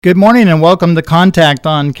Good morning and welcome to Contact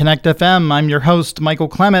on Connect FM. I'm your host, Michael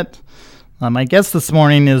Clement. My guest this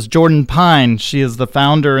morning is Jordan Pine. She is the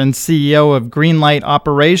founder and CEO of Greenlight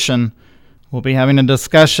Operation. We'll be having a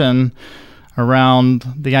discussion around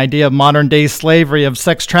the idea of modern-day slavery of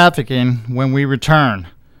sex trafficking when we return.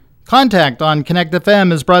 Contact on Connect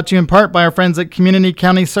FM is brought to you in part by our friends at Community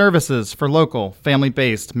County Services for local,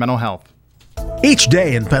 family-based mental health. Each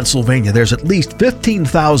day in Pennsylvania, there's at least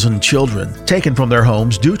 15,000 children taken from their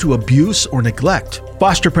homes due to abuse or neglect.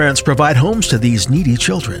 Foster parents provide homes to these needy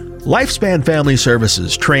children. Lifespan Family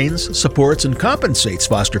Services trains, supports, and compensates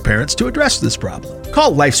foster parents to address this problem.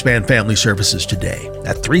 Call Lifespan Family Services today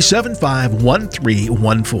at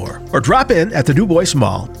 375-1314 or drop in at the Du Bois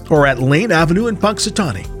Mall or at Lane Avenue in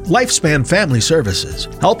Punxsutawney. Lifespan Family Services,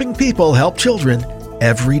 helping people help children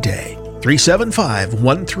every day.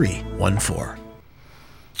 375-1314.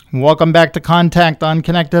 Welcome back to Contact on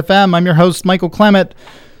Connect FM. I'm your host, Michael Clement.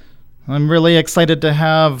 I'm really excited to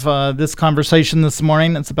have this conversation this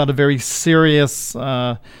morning. It's about a very serious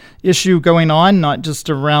issue going on, not just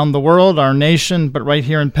around the world, our nation, but right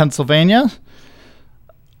here in Pennsylvania.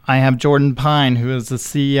 I have Jordan Pine, who is the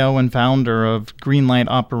CEO and founder of Greenlight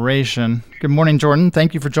Operation. Good morning, Jordan.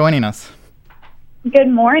 Thank you for joining us. Good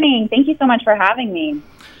morning. Thank you so much for having me.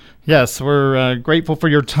 Yes, we're grateful for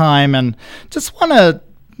your time and just want to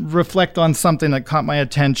reflect on something that caught my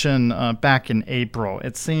attention back in April.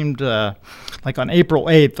 It seemed like on April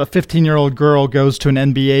 8th, a 15-year-old girl goes to an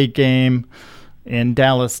NBA game in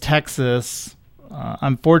Dallas, Texas.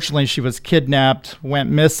 Unfortunately, she was kidnapped,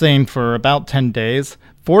 went missing for about 10 days.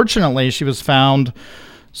 Fortunately, she was found,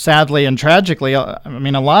 sadly and tragically,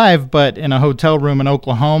 alive, but in a hotel room in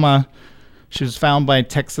Oklahoma. She was found by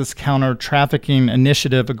Texas Counter Trafficking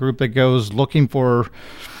Initiative, a group that goes looking for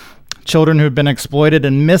children who've been exploited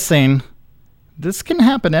and missing. This can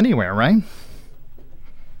happen anywhere, right?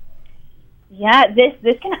 Yeah,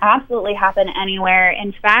 this can absolutely happen anywhere.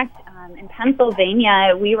 In fact, in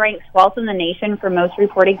Pennsylvania, we rank 12th in the nation for most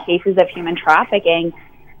reported cases of human trafficking.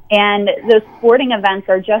 And those sporting events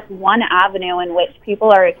are just one avenue in which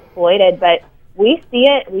people are exploited, but we see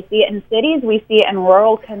it in cities, we see it in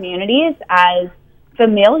rural communities as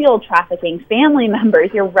familial trafficking. Family members,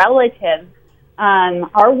 your relatives,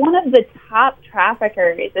 are one of the top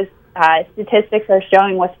traffickers, as statistics are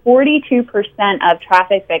showing, with 42% of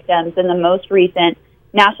traffic victims in the most recent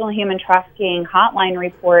National Human Trafficking Hotline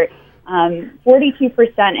report.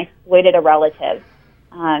 42% exploited a relative.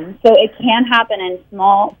 So it can happen in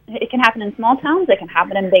small towns, it can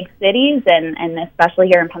happen in big cities, and especially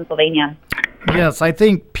here in Pennsylvania. Yes, I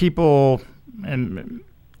think people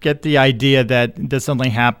get the idea that this only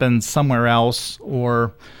happens somewhere else,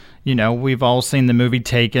 or, we've all seen the movie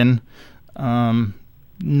Taken.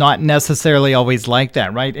 Not necessarily always like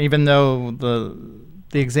that, right? Even though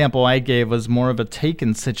the example I gave was more of a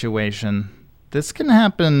Taken situation, this can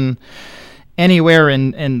happen anywhere,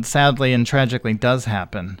 and sadly and tragically does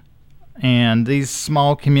happen. And these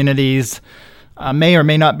small communities may or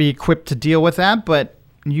may not be equipped to deal with that, but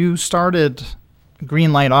you started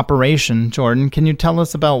Greenlight Operation, Jordan. Can you tell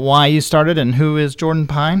us about why you started and who is Jordan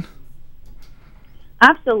Pine?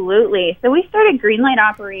 Absolutely. So we started Greenlight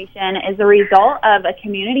Operation as a result of a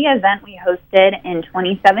community event we hosted in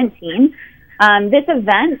 2017. This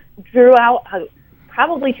event drew out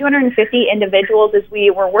probably 250 individuals as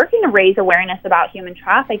we were working to raise awareness about human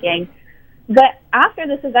trafficking. But after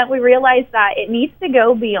this event, we realized that it needs to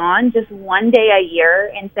go beyond just one day a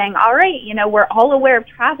year and saying, all right, we're all aware of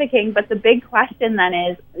trafficking, but the big question then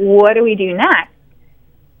is, what do we do next?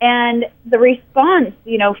 And the response,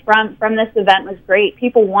 from this event was great.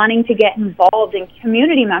 People wanting to get involved, and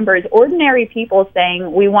community members, ordinary people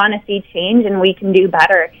saying, we want to see change and we can do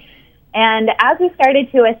better. And as we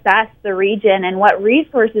started to assess the region and what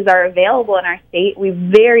resources are available in our state, we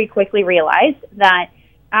very quickly realized that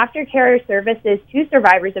aftercare services to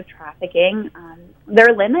survivors of trafficking,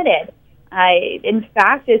 they're limited. In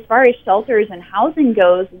fact, as far as shelters and housing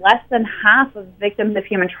goes, less than half of victims of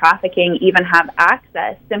human trafficking even have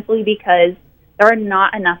access, simply because there are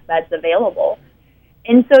not enough beds available.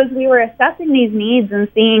 And so as we were assessing these needs and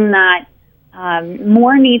seeing that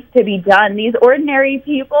more needs to be done, these ordinary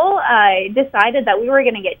people decided that we were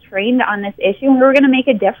going to get trained on this issue and we were going to make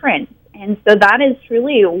a difference. And so that is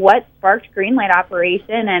truly what sparked Greenlight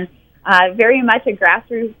Operation, and very much a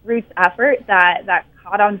grassroots effort that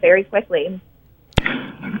caught on very quickly.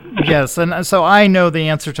 Yes, and so I know the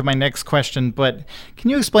answer to my next question, but can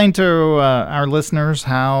you explain to our listeners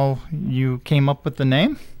how you came up with the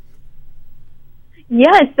name?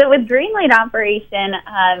 Yes, so with Greenlight Operation,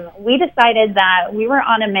 we decided that we were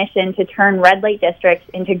on a mission to turn red light districts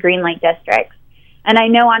into green light districts. And I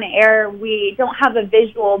know on air we don't have a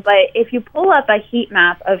visual, but if you pull up a heat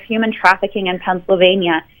map of human trafficking in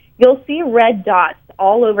Pennsylvania, you'll see red dots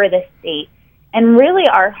all over the state. And really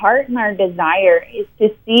our heart and our desire is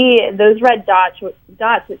to see those red dots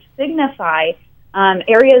which signify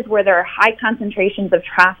areas where there are high concentrations of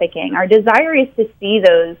trafficking. Our desire is to see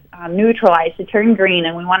those neutralized, to turn green,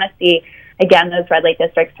 and we want to see, again, those red light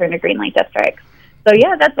districts turn to green light districts. So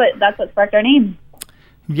yeah, that's what sparked our name.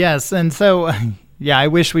 Yes, and so, yeah, I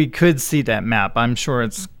wish we could see that map. I'm sure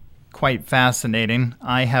it's quite fascinating.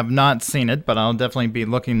 I have not seen it, but I'll definitely be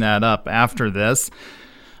looking that up after this.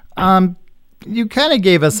 You kind of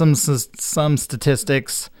gave us some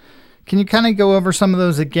statistics. Can you kind of go over some of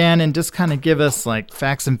those again and just kind of give us like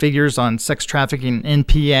facts and figures on sex trafficking in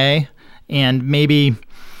PA, and maybe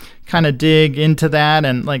kind of dig into that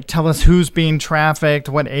and like tell us who's being trafficked,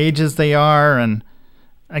 what ages they are, and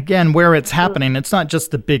again, where it's happening. It's not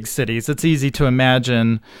just the big cities. It's easy to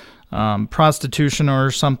imagine prostitution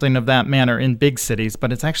or something of that manner in big cities,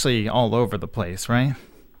 but it's actually all over the place, right?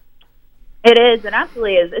 It is, it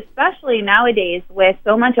absolutely is, especially nowadays with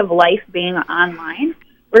so much of life being online.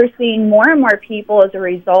 We're seeing more and more people as a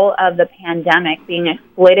result of the pandemic being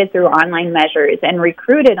exploited through online measures and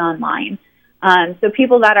recruited online. So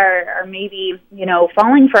people that are maybe,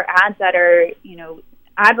 falling for ads that are,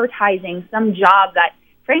 advertising some job that,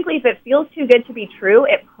 frankly, if it feels too good to be true,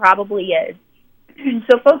 it probably is.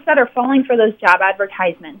 So folks that are falling for those job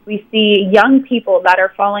advertisements, we see young people that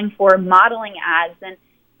are falling for modeling ads, and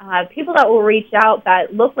people that will reach out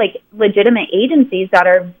that look like legitimate agencies that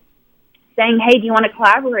are saying, hey, do you want to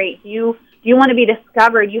collaborate? Do you want to be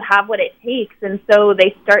discovered? You have what it takes. And so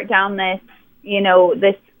they start down this,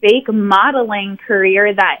 this fake modeling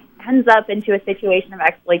career that ends up into a situation of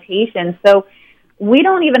exploitation. So we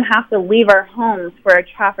don't even have to leave our homes for a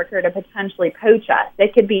trafficker to potentially poach us.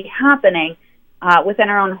 It could be happening within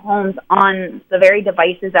our own homes on the very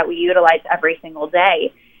devices that we utilize every single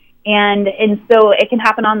day. And so it can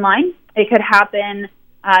happen online. It could happen,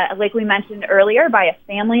 like we mentioned earlier, by a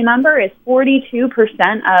family member. Is 42%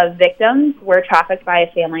 of victims were trafficked by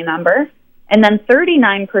a family member, and then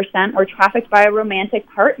 39% were trafficked by a romantic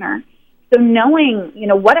partner. So knowing,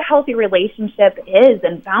 what a healthy relationship is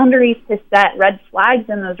and boundaries to set, red flags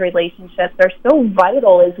in those relationships are so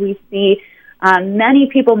vital as we see many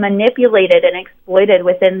people manipulated and exploited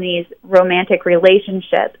within these romantic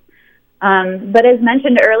relationships. But as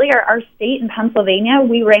mentioned earlier, our state in Pennsylvania,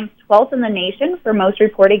 we ranked 12th in the nation for most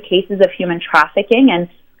reported cases of human trafficking, and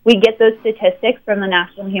we get those statistics from the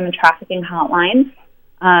National Human Trafficking Hotline.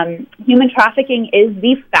 Human trafficking is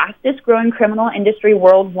the fastest growing criminal industry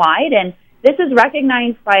worldwide, and this is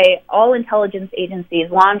recognized by all intelligence agencies,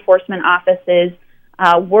 law enforcement offices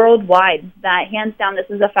worldwide, that hands down this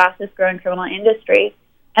is the fastest growing criminal industry.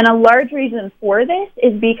 And a large reason for this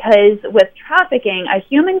is because with trafficking, a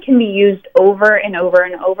human can be used over and over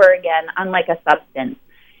and over again, unlike a substance.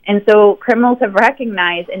 And so criminals have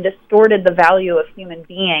recognized and distorted the value of human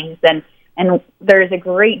beings, and there's a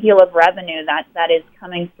great deal of revenue that is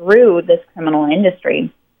coming through this criminal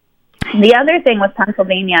industry. The other thing with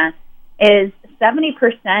Pennsylvania is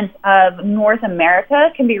 70% of North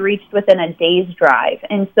America can be reached within a day's drive.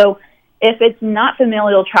 And so if it's not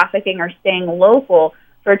familial trafficking or staying local,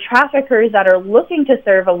 for traffickers that are looking to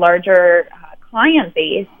serve a larger client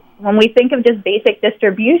base, when we think of just basic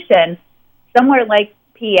distribution, somewhere like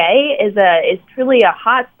PA is truly a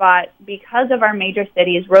hot spot because of our major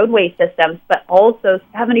cities' roadway systems, but also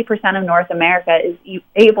 70% of North America is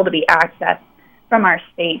able to be accessed from our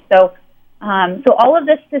state. So all of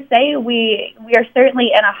this to say, we are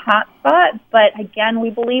certainly in a hot spot, but again,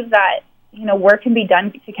 we believe that work can be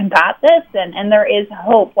done to combat this, and there is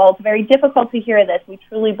hope. While it's very difficult to hear this, we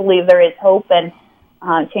truly believe there is hope and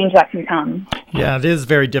change that can come. Yeah, it is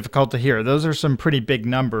very difficult to hear. Those are some pretty big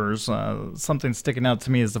numbers. Something sticking out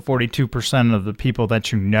to me is the 42% of the people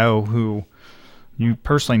that you know who you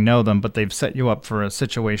personally know them, but they've set you up for a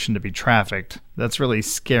situation to be trafficked. That's really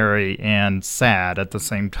scary and sad at the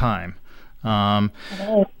same time.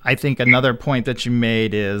 I think another point that you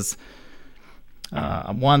made is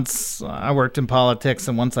once I worked in politics,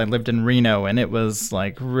 and once I lived in Reno, and it was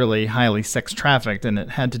like really highly sex trafficked, and it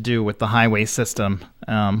had to do with the highway system.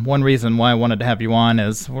 One reason why I wanted to have you on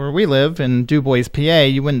is where we live in DuBois, PA,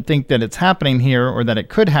 you wouldn't think that it's happening here or that it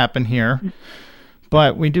could happen here,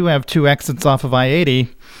 but we do have two exits off of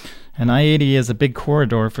I-80, and I-80 is a big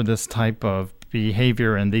corridor for this type of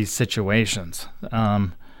behavior in these situations.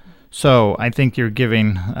 So I think you're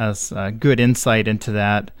giving us good insight into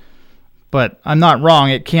that. But I'm not wrong.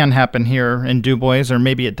 It can happen here in DuBois, or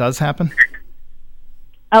maybe it does happen.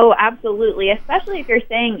 Oh, absolutely. Especially if you're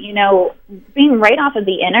saying, being right off of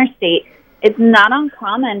the interstate, it's not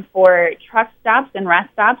uncommon for truck stops and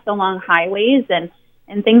rest stops along highways and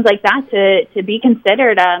things like that to be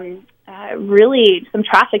considered really some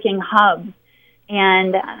trafficking hubs.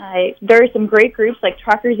 And there are some great groups like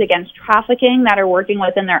Truckers Against Trafficking that are working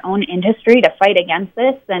within their own industry to fight against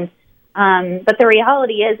this. But the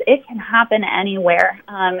reality is it can happen anywhere,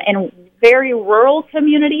 in very rural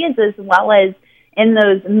communities as well as in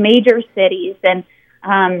those major cities. And,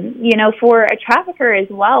 for a trafficker as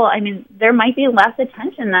well, I mean, there might be less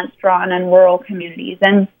attention that's drawn in rural communities.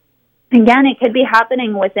 And again, it could be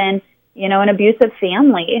happening within, an abusive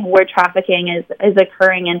family where trafficking is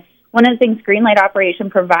occurring. And one of the things Greenlight Operation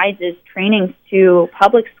provides is trainings to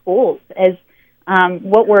public schools. As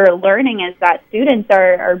what we're learning is that students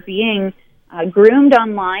are being groomed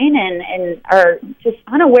online and are just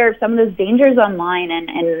unaware of some of those dangers online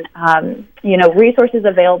and resources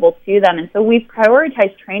available to them. And so we've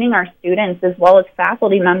prioritized training our students as well as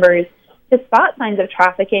faculty members to spot signs of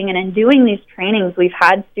trafficking. And in doing these trainings, we've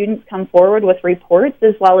had students come forward with reports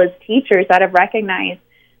as well as teachers that have recognized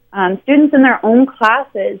students in their own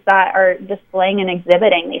classes that are displaying and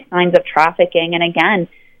exhibiting these signs of trafficking. And again,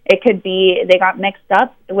 it could be they got mixed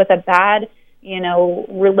up with a bad,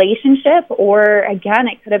 relationship, or again,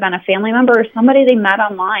 it could have been a family member or somebody they met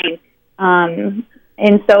online.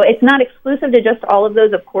 And so it's not exclusive to just all of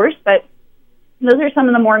those, of course, but those are some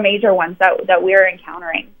of the more major ones that we're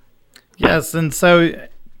encountering. Yes, and so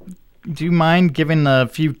do you mind giving a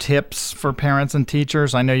few tips for parents and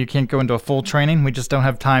teachers? I know you can't go into a full training. We just don't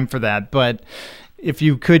have time for that. But if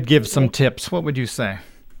you could give some tips, what would you say?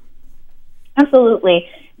 Absolutely.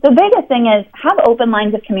 The biggest thing is have open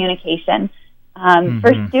lines of communication.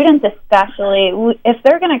 For students especially, if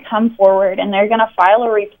they're going to come forward and they're going to file a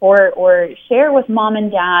report or share with mom and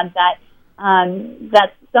dad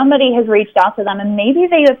that somebody has reached out to them and maybe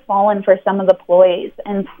they have fallen for some of the ploys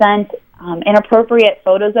and sent inappropriate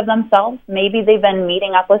photos of themselves, maybe they've been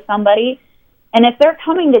meeting up with somebody, and if they're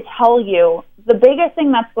coming to tell you, the biggest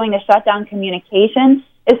thing that's going to shut down communication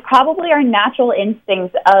is probably our natural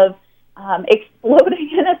instincts of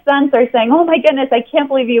exploding in a sense, or saying, oh my goodness, I can't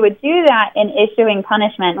believe you would do that, and issuing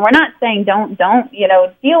punishment. And we're not saying don't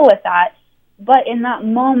deal with that, but in that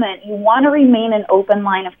moment, you want to remain an open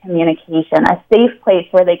line of communication, a safe place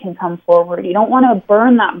where they can come forward. You don't want to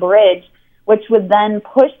burn that bridge, which would then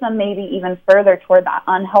push them maybe even further toward that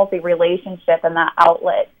unhealthy relationship and that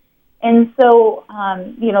outlet. And so,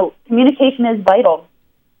 communication is vital.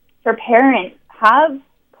 For parents, have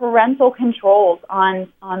parental controls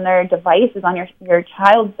on their devices, on your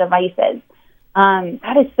child's devices.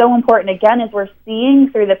 That is so important. Again, as we're seeing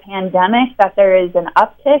through the pandemic that there is an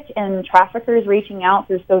uptick in traffickers reaching out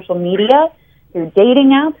through social media, through dating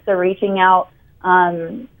apps. They're reaching out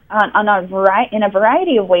in a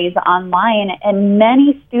variety of ways online, and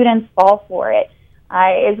many students fall for it.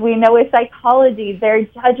 As we know with psychology, their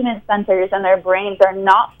judgment centers and their brains are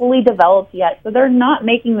not fully developed yet, so they're not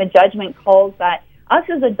making the judgment calls that us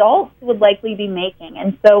as adults would likely be making.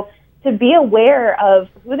 And so to be aware of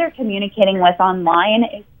who they're communicating with online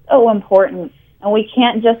is so important. And we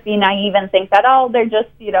can't just be naive and think that, they're just,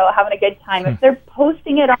 having a good time. If they're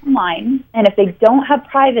posting it online, and if they don't have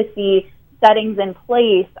privacy settings in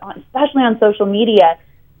place, especially on social media,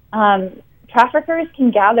 traffickers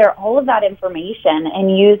can gather all of that information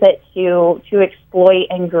and use it to exploit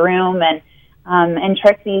and groom and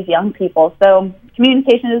trick these young people. So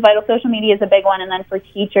communication is vital. Social media is a big one. And then for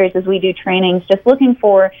teachers, as we do trainings, just looking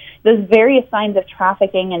for those various signs of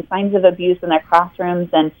trafficking and signs of abuse in their classrooms,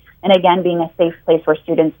 and again, being a safe place where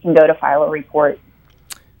students can go to file a report.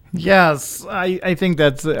 Yes, I think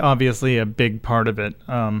that's obviously a big part of it.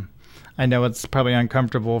 I know it's probably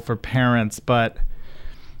uncomfortable for parents, but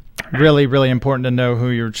really, really important to know who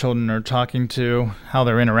your children are talking to, how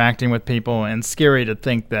they're interacting with people, and scary to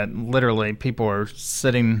think that literally people are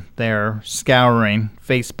sitting there scouring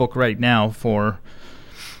Facebook right now for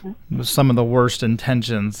some of the worst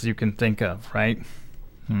intentions you can think of, right?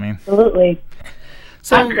 I mean, absolutely.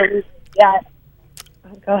 So, absolutely. Yeah.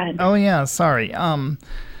 Go ahead. Oh yeah, sorry.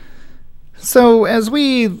 So as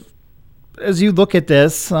you look at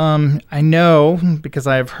this, I know because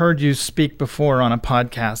I've heard you speak before on a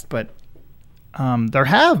podcast, but there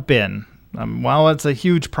have been, while it's a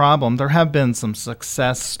huge problem, there have been some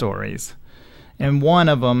success stories. And one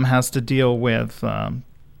of them has to deal with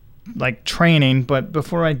training. But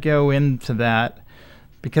before I go into that,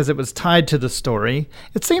 because it was tied to the story,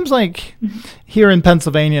 it seems like here in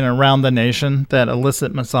Pennsylvania and around the nation that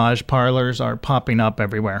illicit massage parlors are popping up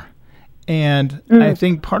everywhere. And I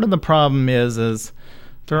think part of the problem is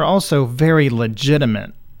they're also very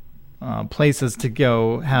legitimate places to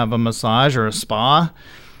go have a massage or a spa.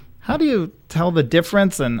 How do you tell the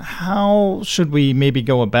difference, and how should we maybe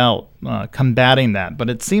go about combating that? But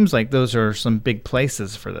it seems like those are some big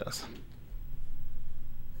places for this.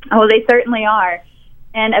 Oh, they certainly are.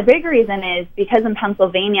 And a big reason is because in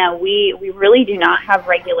Pennsylvania, we really do not have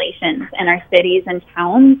regulations in our cities and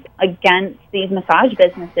towns against these massage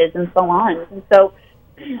businesses and salons. And so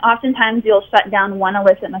oftentimes you'll shut down one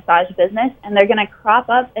illicit massage business, and they're going to crop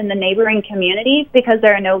up in the neighboring community because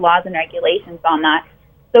there are no laws and regulations on that.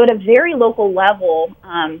 So at a very local level,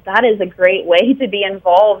 that is a great way to be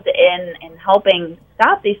involved in helping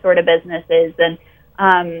stop these sort of businesses and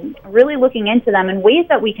really looking into them in ways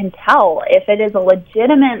that we can tell if it is a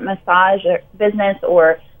legitimate massage business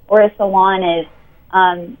or a salon.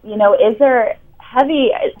 Is there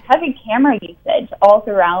heavy camera usage all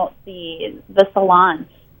throughout the salon?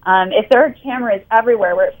 If there are cameras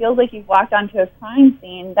everywhere where it feels like you've walked onto a crime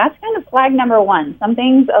scene, that's kind of flag number one.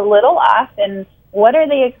 Something's a little off, and what are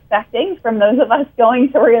they expecting from those of us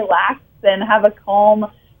going to relax and have a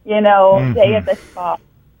calm, day at the spa?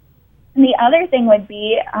 And the other thing would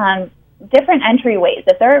be different entryways.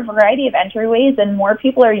 If there are a variety of entryways and more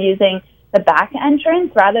people are using the back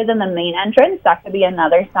entrance rather than the main entrance, that could be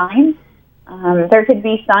another sign. There could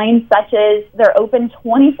be signs such as they're open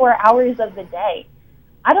 24 hours of the day.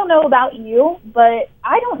 I don't know about you, but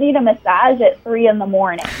I don't need a massage at 3 a.m.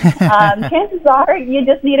 Chances are you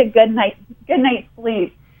just need a good night's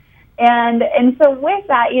sleep. And so with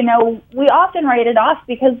that, we often write it off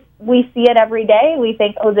because we see it every day. We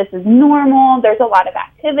think, oh, this is normal. There's a lot of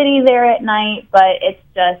activity there at night, but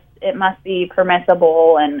it must be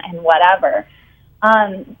permissible and whatever.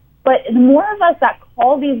 But the more of us that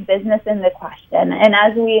call these businesses into question, and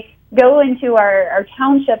as we go into our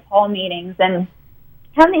township hall meetings and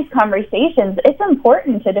have these conversations, it's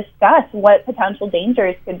important to discuss what potential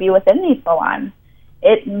dangers could be within these salons.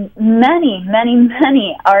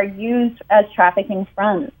 Many are used as trafficking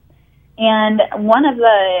fronts. And one of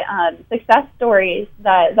the success stories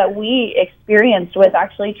that we experienced was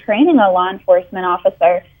actually training a law enforcement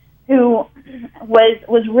officer who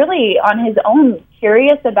was really on his own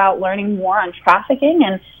curious about learning more on trafficking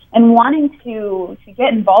and wanting to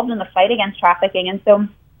get involved in the fight against trafficking. And so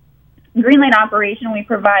Greenlight Operation, we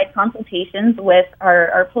provide consultations with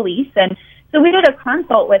our police. And so we did a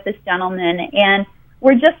consult with this gentleman, and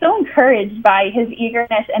we're just so encouraged by his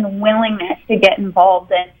eagerness and willingness to get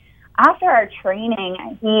involved. And after our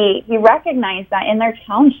training, he recognized that in their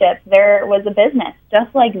township there was a business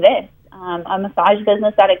just like this, a massage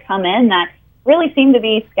business that had come in that really seemed to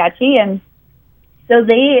be sketchy. And so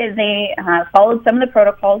they followed some of the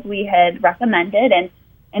protocols we had recommended,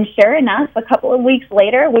 and sure enough, a couple of weeks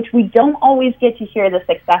later, which we don't always get to hear the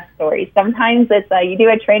success stories. Sometimes it's you do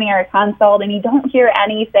a training or a consult and you don't hear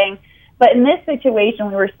anything. But in this situation,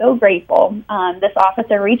 we were so grateful. This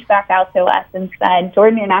officer reached back out to us and said,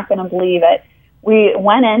 Jordan, you're not going to believe it. We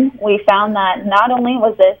went in, we found that not only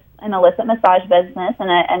was this an illicit massage business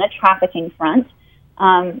and a trafficking front,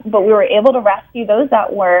 but we were able to rescue those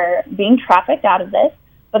that were being trafficked out of this.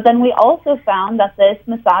 But then we also found that this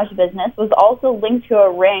massage business was also linked to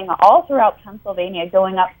a ring all throughout Pennsylvania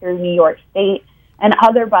going up through New York State, and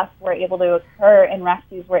other busts were able to occur and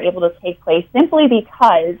rescues were able to take place simply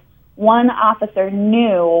because one officer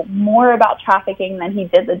knew more about trafficking than he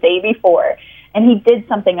did the day before, and he did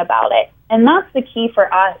something about it. And that's the key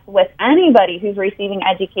for us with anybody who's receiving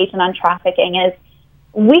education on trafficking is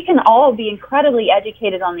we can all be incredibly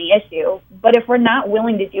educated on the issue, but if we're not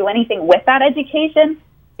willing to do anything with that education,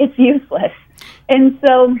 it's useless. And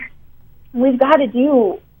so we've got to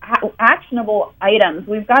do actionable items.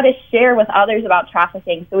 We've got to share with others about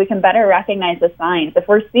trafficking so we can better recognize the signs. If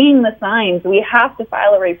we're seeing the signs, we have to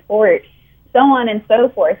file a report, so on and so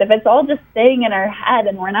forth. If it's all just staying in our head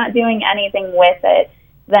and we're not doing anything with it,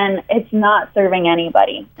 then it's not serving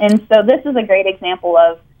anybody. And so this is a great example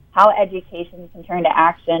of how education can turn to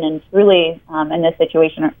action, and truly, in this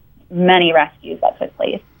situation, many rescues that took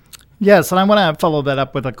place. Yes, and I want to follow that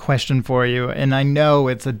up with a question for you, and I know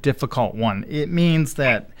it's a difficult one. It means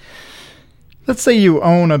that, let's say you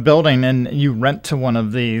own a building and you rent to one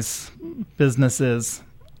of these businesses.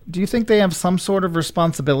 Do you think they have some sort of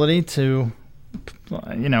responsibility to,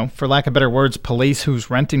 for lack of better words, police who's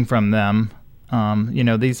renting from them?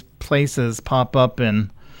 These places pop up in,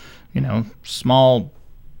 small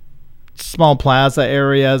plaza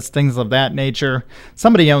areas, things of that nature.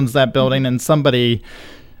 Somebody owns that building, and somebody...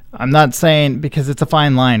 I'm not saying, because it's a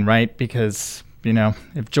fine line, right? Because,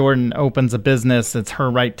 if Jordan opens a business, it's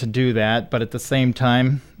her right to do that. But at the same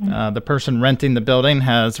time, the person renting the building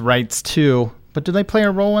has rights too. But do they play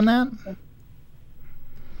a role in that?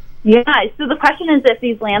 Yeah, so the question is if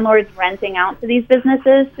these landlords renting out to these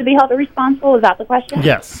businesses to be held responsible. Is that the question?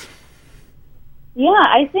 Yes. Yeah,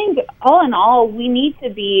 I think all in all, we need to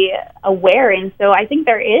be aware. And so I think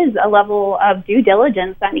there is a level of due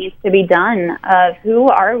diligence that needs to be done of who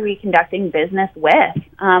are we conducting business with,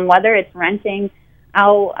 whether it's renting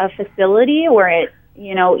out a facility or it's,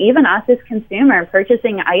 even us as consumer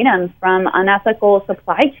purchasing items from unethical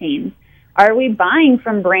supply chains. Are we buying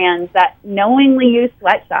from brands that knowingly use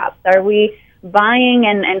sweatshops? Are we buying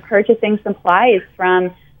and purchasing supplies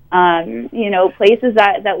from, places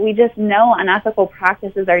that we just know unethical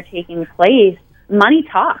practices are taking place? Money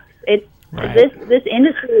talks. Right. This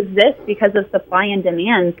industry exists because of supply and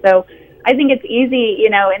demand. So I think it's easy,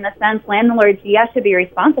 in the sense landlords, yes, should be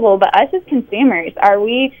responsible, but us as consumers, are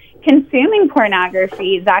we consuming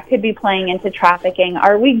pornography that could be playing into trafficking?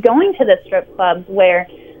 Are we going to the strip clubs where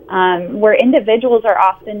individuals are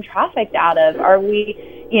often trafficked out of? Are we,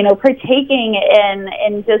 partaking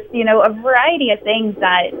in just, a variety of things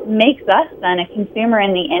that makes us then a consumer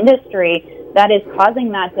in the industry that is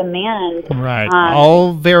causing that demand? Right.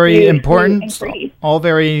 All very important. All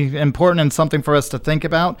very important and something for us to think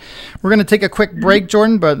about. We're going to take a quick break,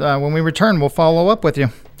 Jordan, but when we return, we'll follow up with you.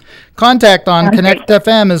 Contact on Connect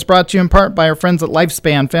FM is brought to you in part by our friends at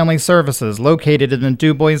Lifespan Family Services, located in the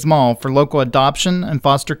Du Bois Mall for local adoption and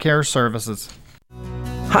foster care services.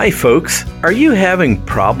 Hi folks, are you having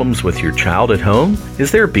problems with your child at home?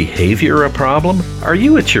 Is their behavior a problem? Are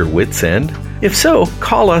you at your wit's end? If so,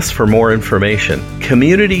 call us for more information.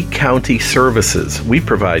 Community County Services. We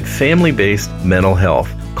provide family-based mental health.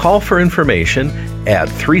 Call for information at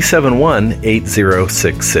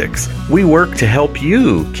 371-8066. We work to help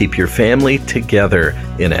you keep your family together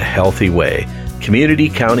in a healthy way. Community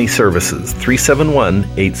County Services,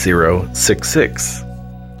 371-8066.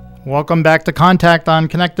 Welcome back to Contact on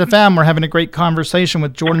Connect FM. We're having a great conversation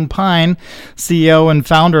with Jordan Pine, CEO and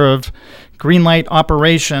founder of Greenlight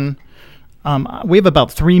Operation. We have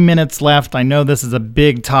about 3 minutes left. I know this is a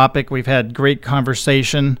big topic. We've had great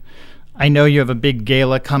conversation. I know you have a big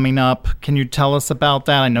gala coming up. Can you tell us about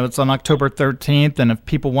that? I know it's on October 13th, and if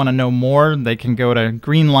people want to know more, they can go to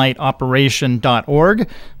greenlightoperation.org.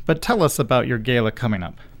 But tell us about your gala coming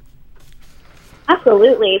up.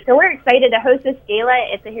 Absolutely. So we're excited to host this gala.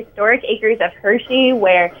 It's the Historic Acres of Hershey,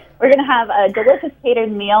 where we're going to have a delicious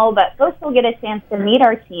catered meal, but folks will get a chance to meet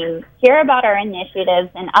our team, hear about our initiatives,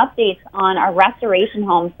 and updates on our restoration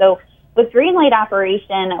homes. So with Greenlight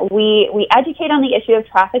Operation, we educate on the issue of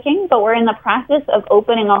trafficking, but we're in the process of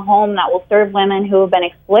opening a home that will serve women who have been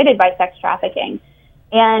exploited by sex trafficking.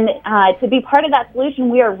 And to be part of that solution,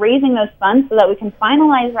 we are raising those funds so that we can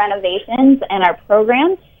finalize renovations and our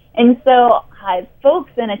programs. And so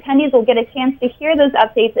folks and attendees will get a chance to hear those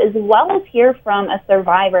updates as well as hear from a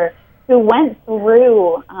survivor who went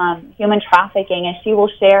through human trafficking, and she will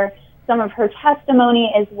share some of her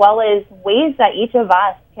testimony as well as ways that each of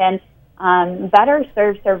us can better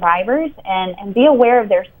serve survivors and be aware of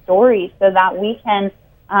their stories so that we can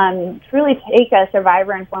truly take a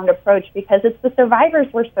survivor-informed approach, because it's the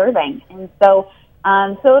survivors we're serving. And so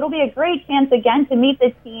it'll be a great chance, again, to meet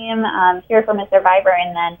the team, hear from a survivor,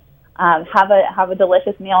 and then have a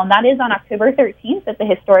delicious meal. And that is on October 13th at the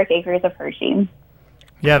Historic Acres of Hershey.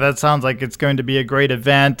 Yeah, that sounds like it's going to be a great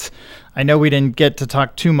event. I know we didn't get to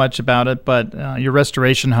talk too much about it, but your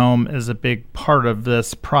restoration home is a big part of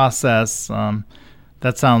this process.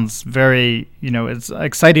 That sounds very, it's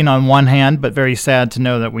exciting on one hand, but very sad to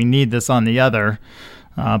know that we need this on the other.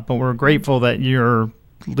 But we're grateful that you're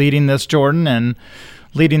leading this, Jordan, and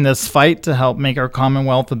leading this fight to help make our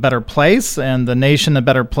Commonwealth a better place and the nation a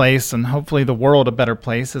better place, and hopefully the world a better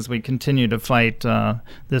place as we continue to fight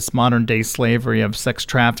this modern-day slavery of sex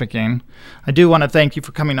trafficking. I do want to thank you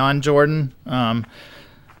for coming on, Jordan.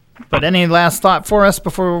 But any last thought for us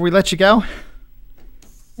before we let you go?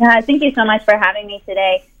 Yeah, thank you so much for having me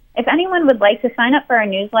today. If anyone would like to sign up for our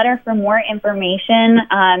newsletter for more information,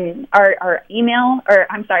 our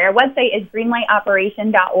website is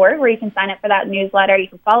greenlightoperation.org, where you can sign up for that newsletter. You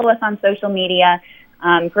can follow us on social media.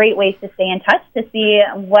 Great ways to stay in touch to see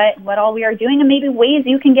what all we are doing and maybe ways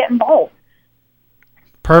you can get involved.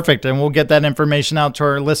 Perfect, and we'll get that information out to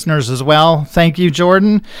our listeners as well. Thank you,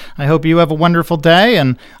 Jordan. I hope you have a wonderful day,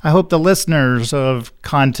 and I hope the listeners of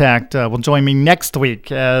Contact will join me next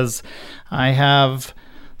week as I have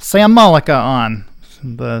Sam Malika on.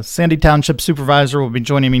 The Sandy Township Supervisor will be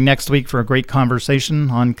joining me next week for a great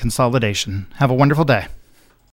conversation on consolidation. Have a wonderful day.